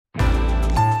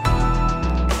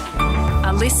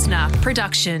listener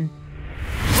production.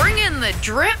 Bring in the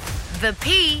drip, the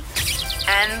pee,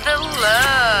 and the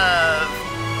love.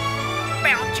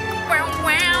 Bow, chicka, wow,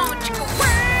 wow, chicka,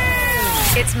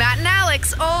 wow. It's Matt and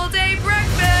Alex all day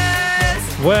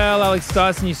breakfast. Well, Alex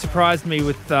Dyson, you surprised me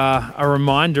with a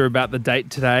reminder about the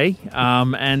date today,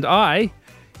 and I,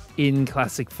 in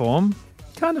classic form,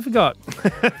 kind of forgot.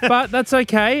 But that's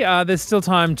okay. There's still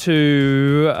time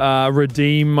to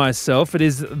redeem myself. It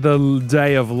is the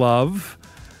day of love.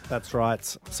 That's right.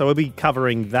 So we'll be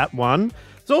covering that one.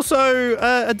 There's also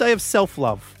a day of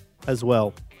self-love as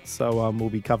well. So we'll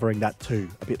be covering that too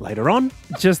a bit later on.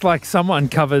 Just like someone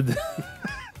covered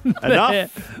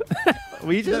enough.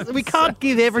 We can't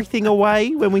give everything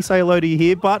away when we say hello to you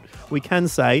here, but we can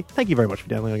say thank you very much for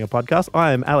downloading our podcast.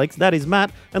 I am Alex, that is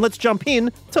Matt, and let's jump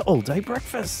in to All Day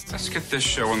Breakfast. Let's get this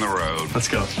show on the road. Let's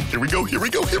go. Here we go.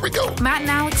 Matt and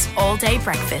Alex all day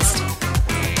breakfast.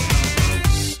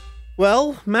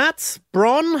 Well, Matt,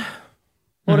 Bron,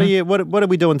 what are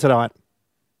we doing tonight?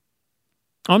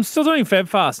 I'm still doing Feb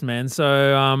Fast, man.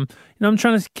 So, I'm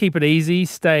trying to keep it easy,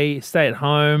 stay at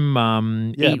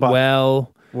home, eat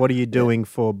well. What are you doing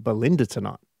for Belinda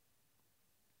tonight?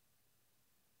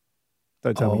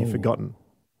 Don't tell me you've forgotten.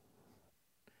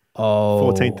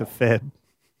 14th of Feb.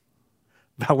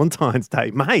 Valentine's Day,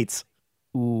 mate.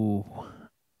 Ooh.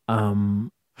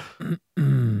 I've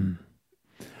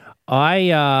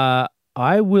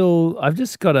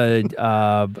just got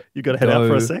to you got to head out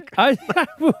for a sec? I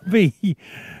will be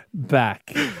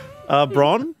back.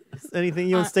 Bron, anything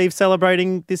you and Steve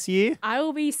celebrating this year? I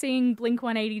will be seeing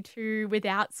Blink-182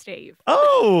 without Steve.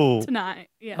 Oh! Tonight,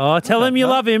 yeah. Oh, tell him you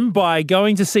love him by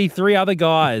going to see 3 other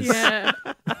guys. Yeah.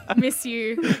 Miss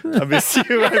you. I miss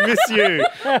you.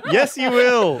 Yes, you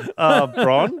will,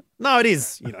 Bron. No, it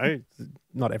is,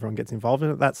 not everyone gets involved in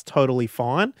it. That's totally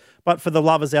fine. But for the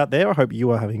lovers out there, I hope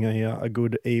you are having a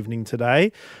good evening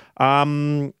today.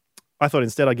 I thought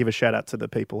instead I'd give a shout out to the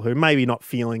people who maybe not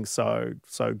feeling so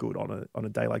good on a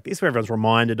day like this, where everyone's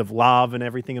reminded of love and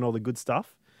everything and all the good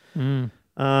stuff.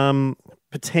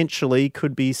 Potentially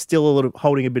could be still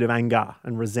holding a bit of anger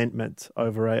and resentment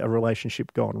over a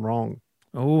relationship gone wrong.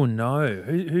 Oh no,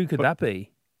 who could that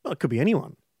be? Well, it could be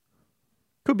anyone.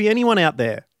 Could be anyone out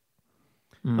there.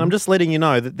 I'm just letting you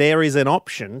know that there is an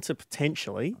option to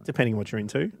potentially, depending on what you're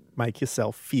into, make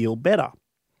yourself feel better.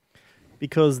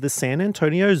 Because the San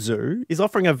Antonio Zoo is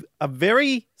offering a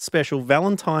very special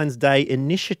Valentine's Day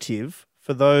initiative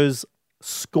for those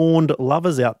scorned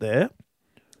lovers out there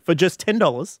for just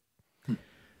 $10.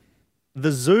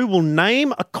 The zoo will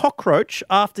name a cockroach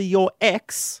after your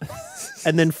ex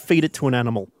and then feed it to an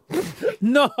animal.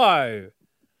 No.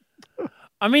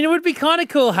 I mean, it would be kind of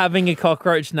cool having a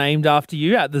cockroach named after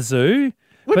you at the zoo,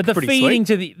 but they're feeding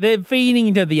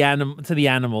to the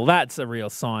animal. That's a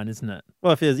real sign, isn't it?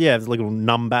 Well, if there's like a little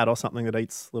numbat or something that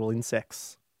eats little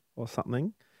insects or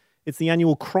something. It's the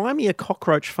annual Cry Me a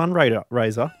Cockroach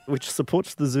fundraiser, which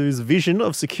supports the zoo's vision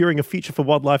of securing a future for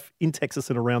wildlife in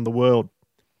Texas and around the world.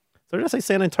 So did I say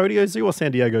San Antonio Zoo or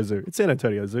San Diego Zoo? It's San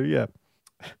Antonio Zoo, yeah.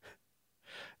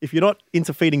 If you're not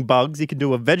into feeding bugs, you can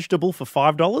do a vegetable for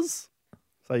 $5.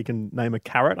 So you can name a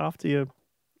carrot after your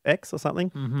ex or something.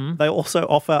 Mm-hmm. They also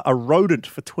offer a rodent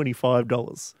for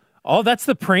 $25. Oh, that's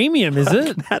the premium, is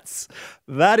it?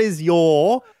 That is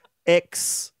your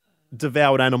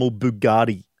ex-devoured animal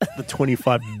Bugatti, the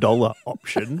 $25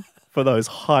 option for those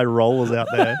high rollers out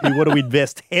there who want to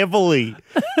invest heavily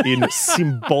in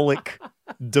symbolic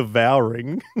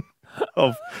devouring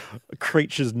of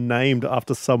creatures named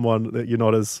after someone that you're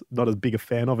not as big a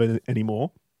fan of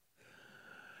anymore.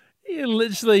 You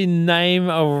literally name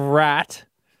a rat.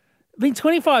 I mean,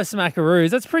 25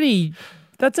 smackaroos.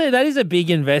 That is a big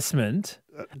investment.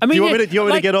 I mean, do you want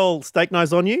me to get all steak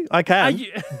knives on you? I can.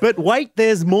 But wait,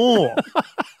 there's more.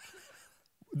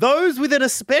 Those with an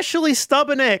especially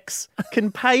stubborn ex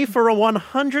can pay for a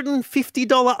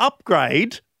 $150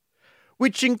 upgrade,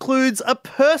 which includes a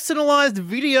personalized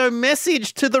video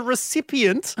message to the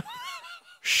recipient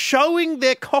showing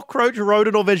their cockroach,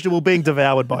 rodent, or vegetable being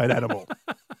devoured by an animal.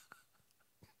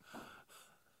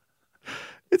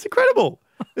 It's incredible.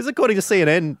 This is according to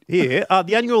CNN here.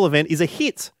 The annual event is a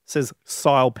hit, says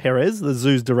Sile Perez, the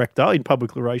zoo's director in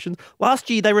public relations. Last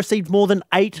year, they received more than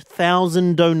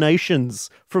 8,000 donations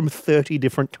from 30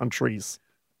 different countries.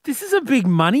 This is a big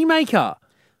money maker.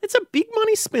 It's a big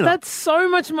money spinner. That's so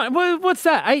much money. What's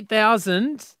that,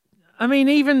 8,000? I mean,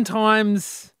 even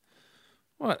times,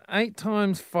 8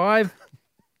 times 5?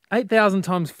 8,000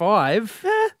 times 5?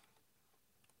 Yeah.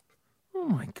 Oh,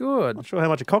 my God. Not sure how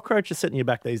much a cockroach is setting you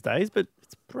back these days, but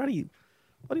it's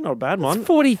bloody not a bad one.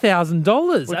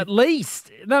 $40,000 at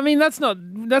least. I mean, that's not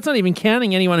even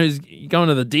counting anyone who's going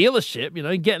to the dealership.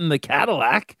 Getting the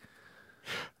Cadillac.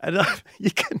 And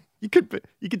you could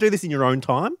do this in your own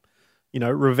time.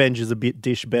 Revenge is a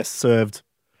dish best served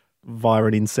via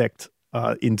an insect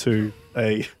into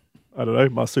a, I don't know,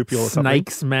 marsupial or something.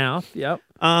 Snake's mouth. Yep.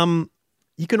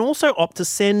 You can also opt to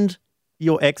send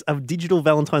your ex a digital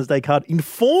Valentine's Day card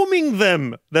informing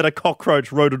them that a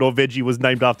cockroach, rodent, or veggie was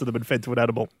named after them and fed to an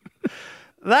animal.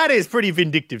 That is pretty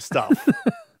vindictive stuff.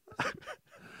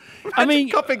 I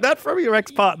mean, copying that from your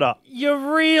ex-partner.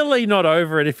 You're really not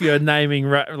over it if you're naming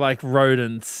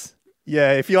rodents.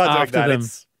 Yeah, if you are doing after that,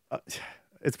 them.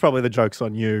 It's probably the joke's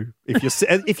on you. If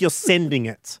you're sending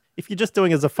it, if you're just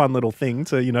doing it as a fun little thing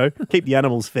to keep the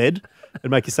animals fed and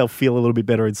make yourself feel a little bit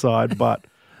better inside, but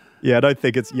yeah, I don't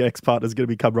think it's your ex-partner's going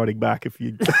to come running back if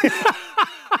you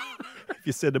if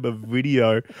you send them a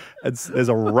video and there's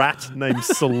a rat named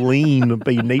Celine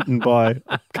being eaten by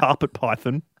a carpet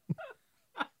python.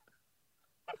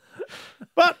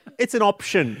 But it's an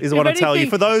option, is what I tell you.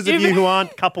 For those of you who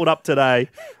aren't coupled up today,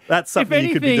 that's something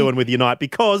you could be doing with your night.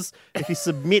 Because if you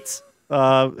submit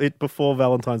it before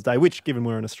Valentine's Day, which, given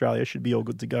we're in Australia, should be all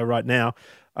good to go right now,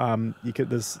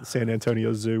 the San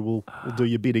Antonio Zoo will do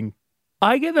your bidding.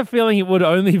 I get the feeling it would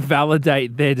only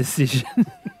validate their decision.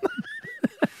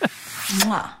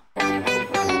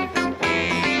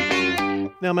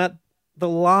 Now, Matt, the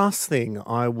last thing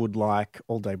I would like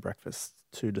All Day Breakfast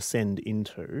to descend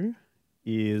into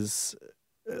is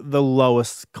the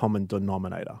lowest common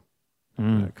denominator.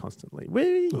 Constantly.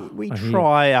 We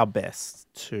try our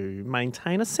best to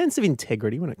maintain a sense of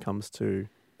integrity when it comes to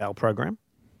our program.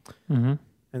 Mm-hmm.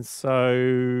 And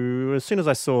so as soon as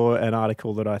I saw an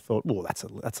article that I thought, well, that's a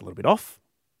little bit off,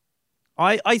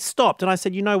 I stopped and I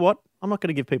said, you know what? I'm not going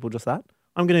to give people just that.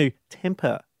 I'm going to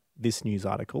temper this news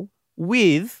article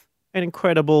with an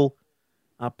incredible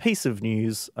piece of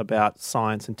news about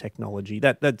science and technology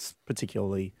that's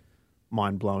particularly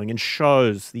mind-blowing and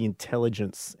shows the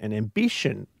intelligence and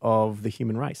ambition of the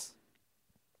human race.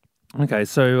 Okay,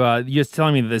 so you're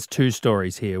telling me that there's two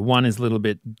stories here. One is a little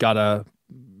bit gutter,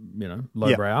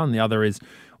 lowbrow, and the other is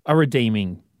a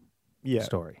redeeming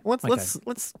story. Let's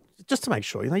just to make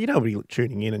sure, you don't be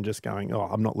tuning in and just going, oh,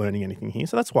 I'm not learning anything here.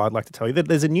 So that's why I'd like to tell you that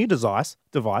there's a new device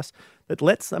that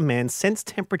lets a man sense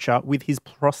temperature with his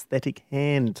prosthetic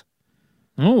hand.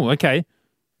 Oh, okay.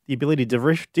 The ability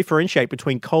to differentiate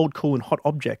between cold, cool, and hot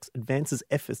objects advances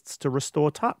efforts to restore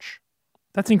touch.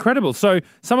 That's incredible. So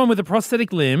someone with a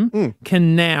prosthetic limb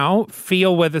can now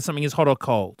feel whether something is hot or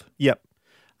cold. Yep.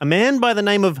 A man by the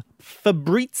name of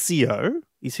Fabrizio,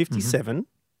 he's 57.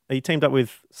 He teamed up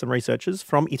with some researchers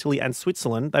from Italy and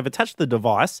Switzerland. They've attached the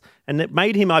device and it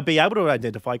made him be able to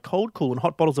identify cold, cool, and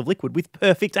hot bottles of liquid with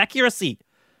perfect accuracy.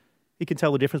 He can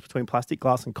tell the difference between plastic,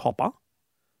 glass, and copper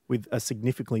with a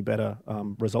significantly better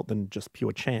result than just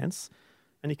pure chance.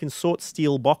 And he can sort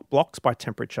steel blocks by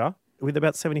temperature with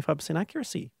about 75%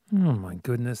 accuracy. Oh, my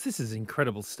goodness. This is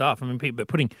incredible stuff. I mean, people are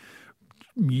putting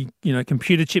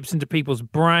computer chips into people's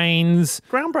brains.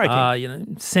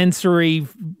 Groundbreaking. Sensory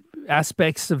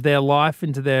aspects of their life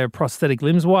into their prosthetic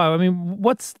limbs. Wow. I mean,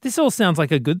 this all sounds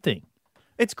like a good thing.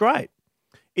 It's great.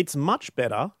 It's much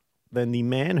better than the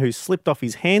man who slipped off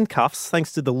his handcuffs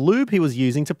thanks to the lube he was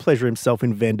using to pleasure himself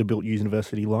in Vanderbilt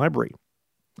University Library.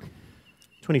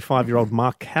 25-year-old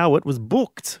Mark Cowart was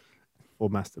booked for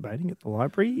masturbating at the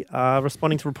library,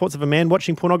 responding to reports of a man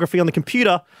watching pornography on the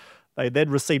computer. They then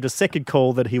received a second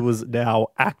call that he was now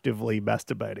actively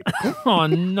masturbating. Oh,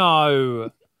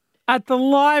 no. At the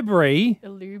librry? The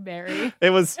Lube-rary. It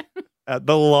was at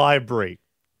the library.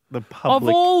 The public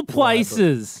of all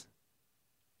places.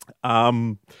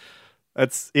 Library.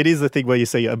 It is the thing where you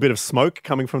see a bit of smoke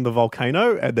coming from the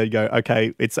volcano and then you go,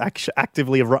 okay, it's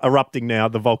actively erupting now.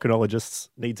 The volcanologists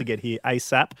need to get here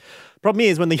ASAP. Problem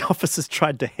is when the officers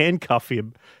tried to handcuff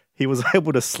him, he was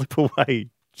able to slip away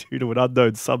due to an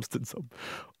unknown substance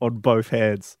on both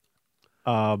hands.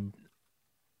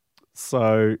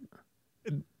 So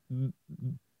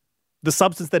the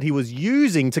substance that he was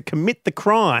using to commit the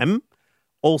crime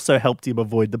also helped him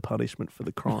avoid the punishment for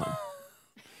the crime.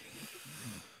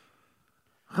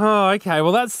 Oh, okay.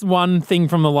 Well, that's one thing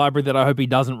from the library that I hope he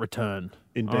doesn't return.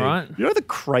 Indeed. All right? You know the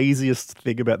craziest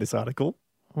thing about this article?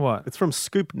 What? It's from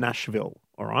Scoop Nashville,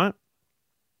 all right?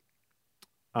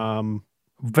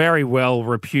 Very well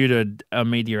reputed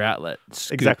media outlet.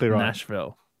 Scoop Exactly right.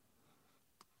 Nashville.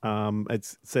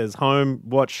 It says home,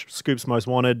 watch Scoop's Most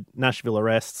Wanted, Nashville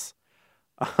arrests.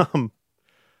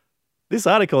 This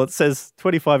article, it says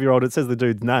 25-year-old, it says the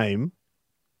dude's name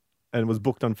and was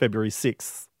booked on February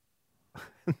 6th.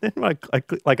 And then I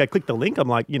click the link. I'm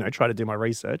like, try to do my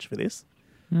research for this.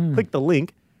 Click the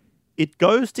link. It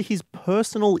goes to his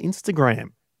personal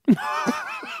Instagram.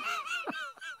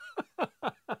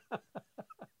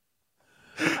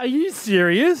 Are you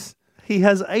serious? He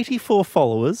has 84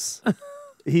 followers.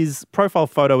 His profile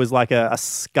photo is like a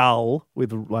skull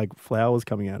with like flowers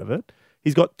coming out of it.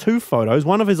 He's got 2 photos.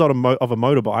 One of his of a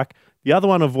motorbike. The other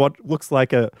one of what looks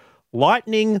like a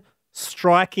lightning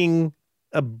striking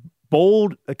a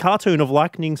cartoon of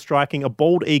lightning striking a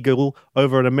bald eagle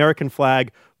over an American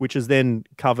flag, which is then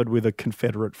covered with a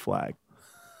Confederate flag.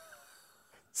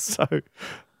 So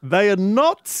they are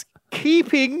not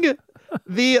keeping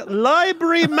the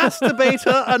library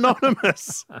masturbator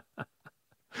anonymous.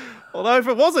 Although if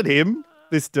it wasn't him,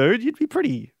 this dude, you'd be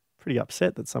pretty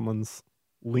upset that someone's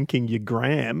linking your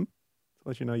gram to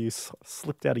let you know you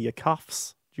slipped out of your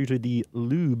cuffs due to the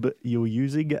lube you're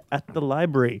using at the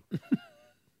library.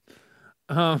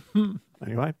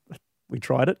 Anyway, we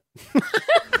tried it.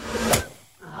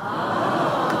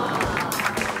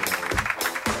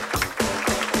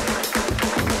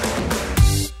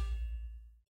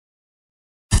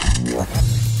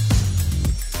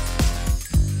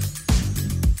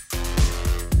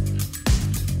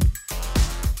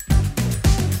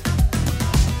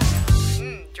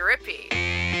 Drippy.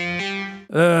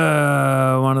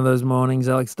 One of those mornings,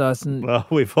 Alex Dyson. Well,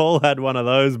 we've all had one of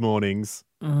those mornings.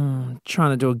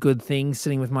 Trying to do a good thing,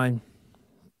 sitting with my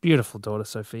beautiful daughter,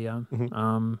 Sophia,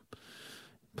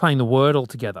 playing the Wordle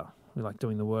together. We like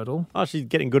doing the Wordle. Oh, she's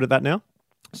getting good at that now?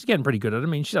 She's getting pretty good at it. I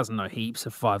mean, she doesn't know heaps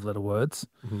of 5-letter words.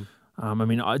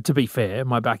 To be fair,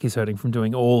 my back is hurting from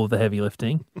doing all of the heavy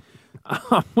lifting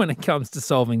when it comes to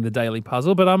solving the daily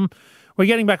puzzle. But we're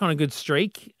getting back on a good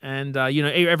streak. And,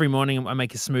 every morning I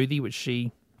make a smoothie, which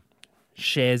she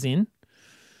shares in.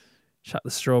 Shut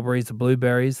the strawberries, the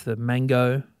blueberries, the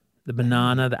mango, the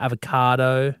banana, the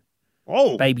avocado,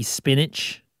 baby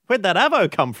spinach. Where'd that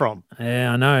avo come from?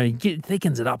 Yeah, I know.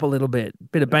 Thickens it up a little bit.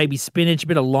 Bit of baby spinach,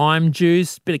 bit of lime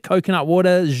juice, bit of coconut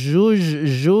water.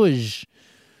 Zhuzh.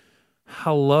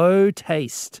 Hello,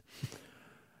 taste.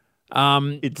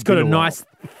 It's got a nice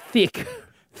thick.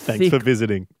 Thanks for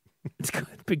visiting. It's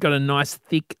got a nice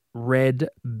thick red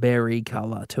berry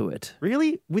colour to it.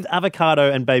 Really? With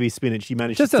avocado and baby spinach, you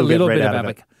managed Just to a still little get red bit out of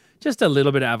of it. Just a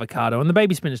little bit of avocado, and the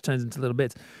baby spinach turns into little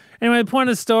bits. Anyway, the point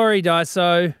of the story,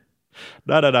 Daiso.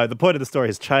 No. The point of the story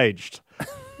has changed.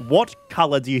 What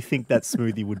colour do you think that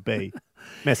smoothie would be?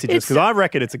 Messages, because I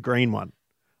reckon it's a green one.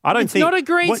 I don't think it's not a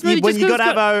green smoothie. When you got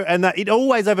avo, and it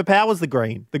always overpowers the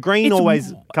green. The green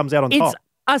always comes out on top. It's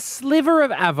a sliver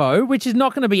of avo, which is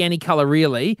not going to be any colour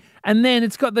really, and then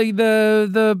it's got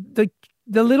the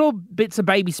little bits of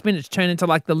baby spinach turn into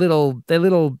like the little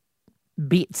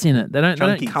bits in it. They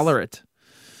don't colour it.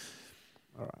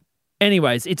 All right.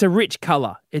 Anyways, it's a rich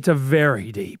colour. It's a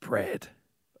very deep red.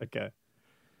 Okay.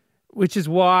 Which is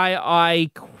why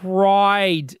I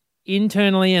cried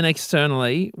internally and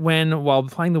externally while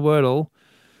playing the Wordle,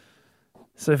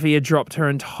 Sophia dropped her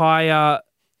entire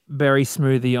berry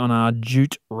smoothie on our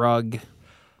jute rug.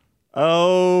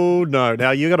 Oh, no.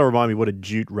 Now, you got to remind me what a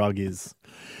jute rug is.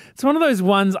 It's one of those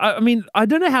ones, I mean, I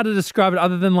don't know how to describe it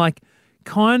other than it's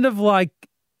kind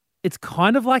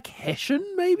of like Hessian,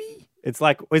 maybe? It's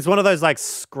one of those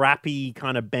scrappy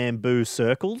kind of bamboo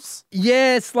circles.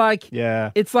 Yeah, it's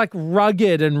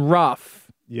rugged and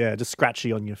rough. Yeah, just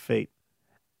scratchy on your feet.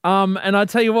 And I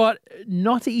tell you what,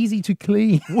 not easy to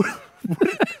clean.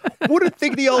 Wouldn't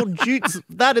think the old jute's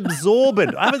that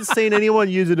absorbent. I haven't seen anyone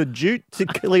using a jute to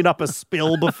clean up a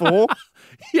spill before.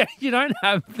 Yeah, you don't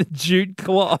have the jute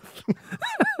cloth.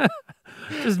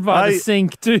 Just by the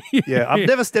sink, do you? Yeah, I've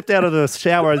never stepped out of the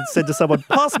shower and said to someone,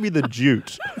 pass me the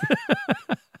jute.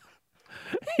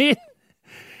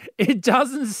 It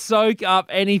doesn't soak up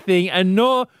anything,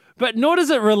 nor does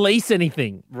it release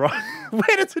anything. Right.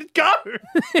 Where does it go?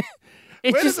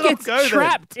 It just gets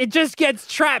trapped. Then? It just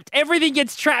gets trapped. Everything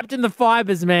gets trapped in the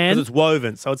fibers, man. Because it's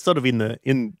woven, so it's sort of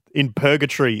in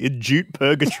purgatory, in jute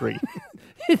purgatory.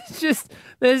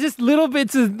 There's just little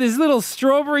bits of there's little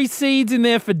strawberry seeds in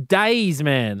there for days,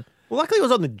 man. Well, luckily it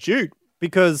was on the jute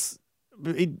because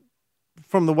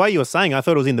from the way you were saying, I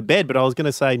thought it was in the bed, but I was going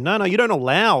to say no, you don't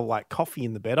allow coffee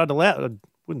in the bed. I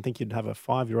wouldn't think you'd have a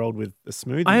 5-year-old with a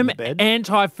smoothie in the bed. I am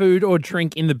anti-food or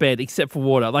drink in the bed except for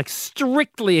water,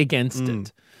 strictly against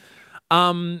it.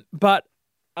 So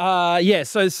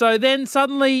then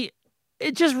suddenly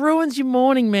it just ruins your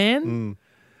morning, man.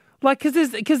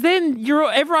 Because then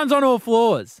everyone's on all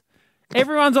floors.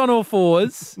 Everyone's on all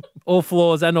fours, all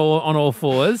floors and on all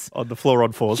fours. On the floor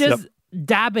on fours, just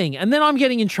dabbing. And then I'm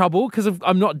getting in trouble because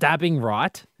I'm not dabbing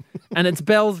right. And it's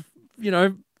Belle's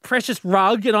precious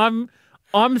rug, and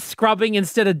I'm scrubbing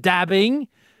instead of dabbing.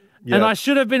 Yeah. And I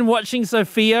should have been watching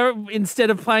Sophia instead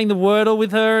of playing the Wordle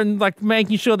with her and like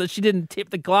making sure that she didn't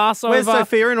tip the glass Where's over.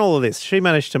 Sophia in all of this? She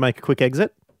managed to make a quick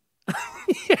exit.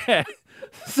 Yeah.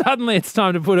 Suddenly it's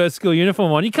time to put her school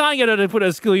uniform on. You can't get her to put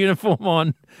her school uniform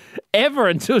on ever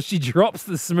until she drops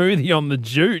the smoothie on the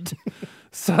jute.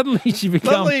 Suddenly she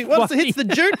becomes Lovely. Once it hits the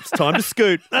jute, it's time to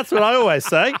scoot. That's what I always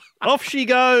say. Off she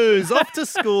goes, off to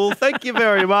school. Thank you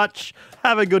very much.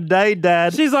 Have a good day,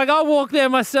 Dad. She's like, I'll walk there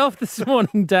myself this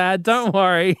morning, Dad. Don't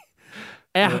worry.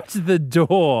 Out the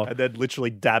door. And then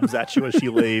literally dabs at you as she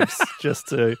leaves, just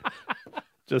to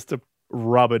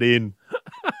rub it in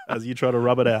as you try to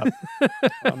rub it out.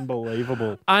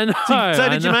 Unbelievable. I know. So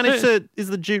did you I know. manage to? Is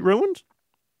the jute ruined?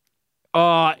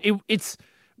 Oh, it's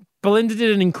Belinda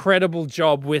did an incredible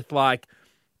job with like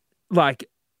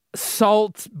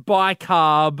salt,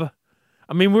 bicarb.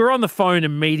 I mean, we were on the phone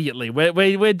immediately.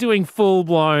 We're doing full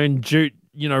blown jute,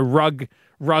 rug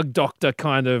doctor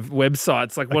kind of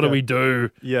websites. Like, what do we do?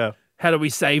 Yeah. How do we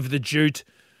save the jute?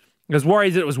 I was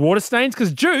worried that it was water stains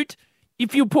because jute,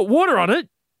 if you put water on it,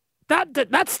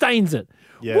 that stains it.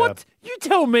 Yeah. What? You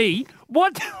tell me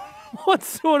what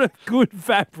sort of good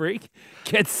fabric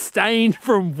gets stained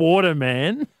from water,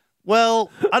 man? Well,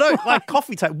 I don't like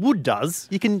coffee tape. Wood does.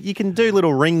 You can do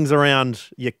little rings around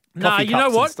your coffee you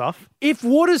cups know what? and stuff. If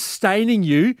water's staining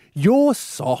you, you're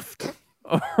soft.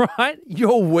 All right?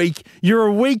 You're weak. You're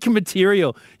a weak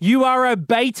material. You are a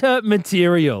beta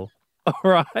material. All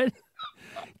right?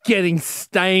 Getting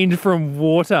stained from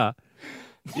water.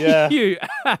 Yeah. You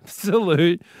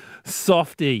absolute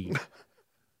softy.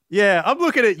 Yeah, I'm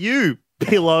looking at you,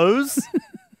 pillows.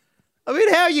 I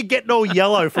mean, how are you getting all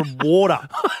yellow from water?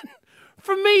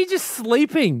 For me, just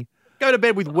sleeping. Go to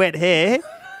bed with wet hair.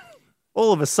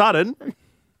 All of a sudden,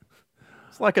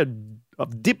 it's like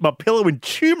I've dipped my pillow in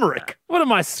turmeric. What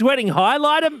am I, sweating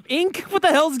highlighter ink? What the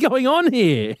hell's going on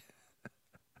here?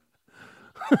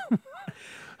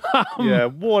 Yeah,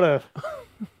 water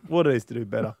needs to do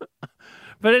better.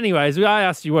 But anyways, I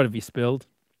asked you, what have you spilled?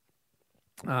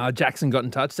 Jackson got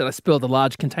in touch, said I spilled a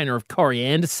large container of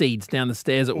coriander seeds down the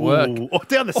stairs at work. Ooh,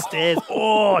 down the stairs.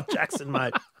 Oh, Jackson,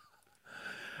 mate.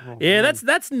 Yeah,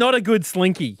 that's not a good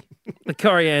slinky, the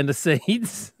coriander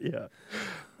seeds. Yeah.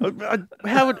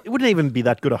 It wouldn't even be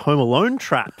that good a Home Alone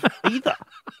trap either.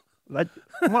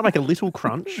 It might make a little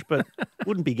crunch, but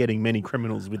wouldn't be getting many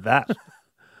criminals with that.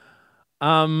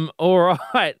 All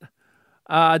right.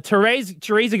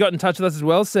 Teresa got in touch with us as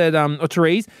well,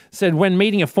 Therese said, when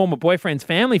meeting a former boyfriend's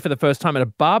family for the first time at a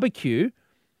barbecue,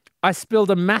 I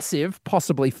spilled a massive,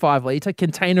 possibly 5-litre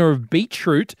container of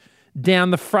beetroot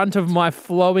down the front of my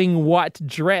flowing white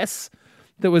dress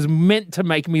that was meant to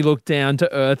make me look down to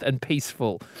earth and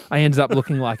peaceful. I ended up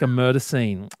looking like a murder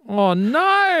scene. Oh,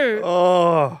 no.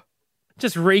 Oh.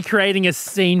 Just recreating a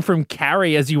scene from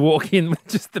Carrie as you walk in with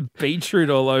just the beetroot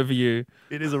all over you.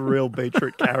 It is a real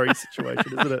beetroot carry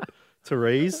situation, isn't it,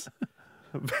 Therese?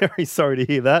 I'm very sorry to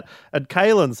hear that. And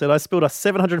Kaylin said, I spilled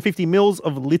 750 mils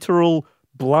of literal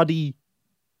bloody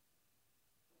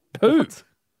poo. What?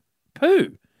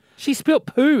 Poo. She spilt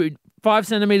poo 5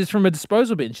 centimetres from a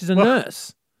disposal bin. She's a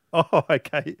nurse. Oh,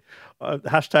 okay.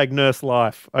 Hashtag nurse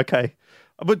life. Okay.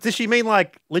 But does she mean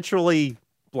like literally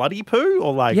bloody poo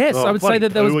or like yes, I would say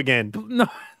that there was again? No.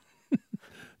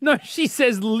 No, she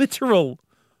says literal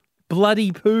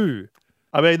bloody poo.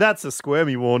 I mean, that's a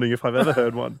squirmy warning if I've ever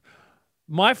heard one.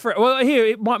 My friend, well,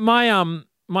 here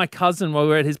my cousin, while we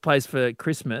were at his place for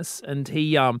Christmas, and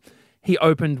he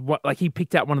opened he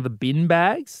picked out one of the bin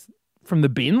bags from the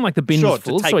bin, like the bin was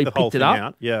full, so he picked it up.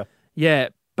 Out. Yeah, yeah,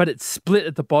 but it split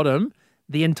at the bottom.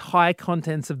 The entire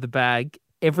contents of the bag,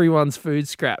 everyone's food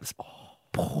scraps,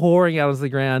 pouring out of the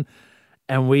ground,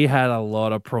 and we had a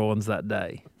lot of prawns that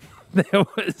day. There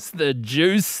was the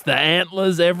juice, the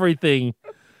antlers, everything.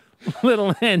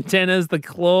 Little antennas, the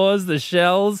claws, the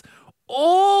shells,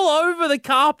 all over the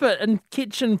carpet and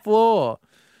kitchen floor.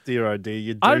 Dear oh dear,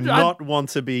 you do not want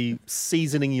to be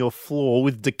seasoning your floor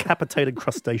with decapitated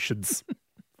crustaceans.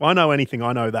 If I know anything,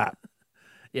 I know that.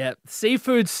 Yeah,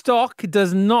 seafood stock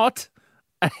does not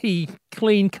a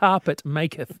clean carpet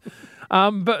maketh.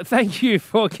 But thank you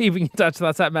for keeping in touch with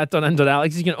us at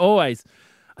matt.n.alex. You can always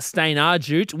stain our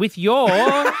jute with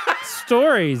your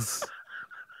stories.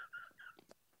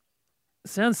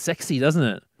 Sounds sexy, doesn't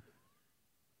it?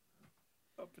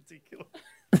 Not particularly.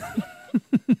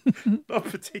 Not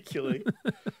particularly.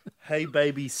 Hey,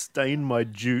 baby, stain my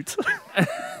jute.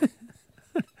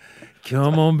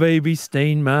 Come on, baby,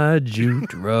 stain my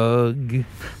jute rug.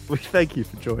 We thank you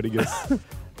for joining us.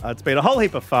 It's been a whole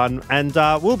heap of fun, and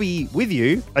we'll be with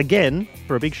you again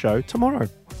for a big show tomorrow.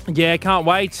 Yeah, can't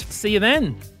wait. See you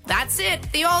then. That's it.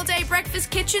 The all-day breakfast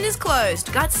kitchen is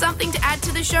closed. Got something to add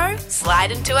to the show?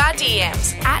 Slide into our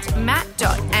DMs at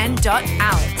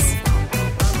matt.and.alex.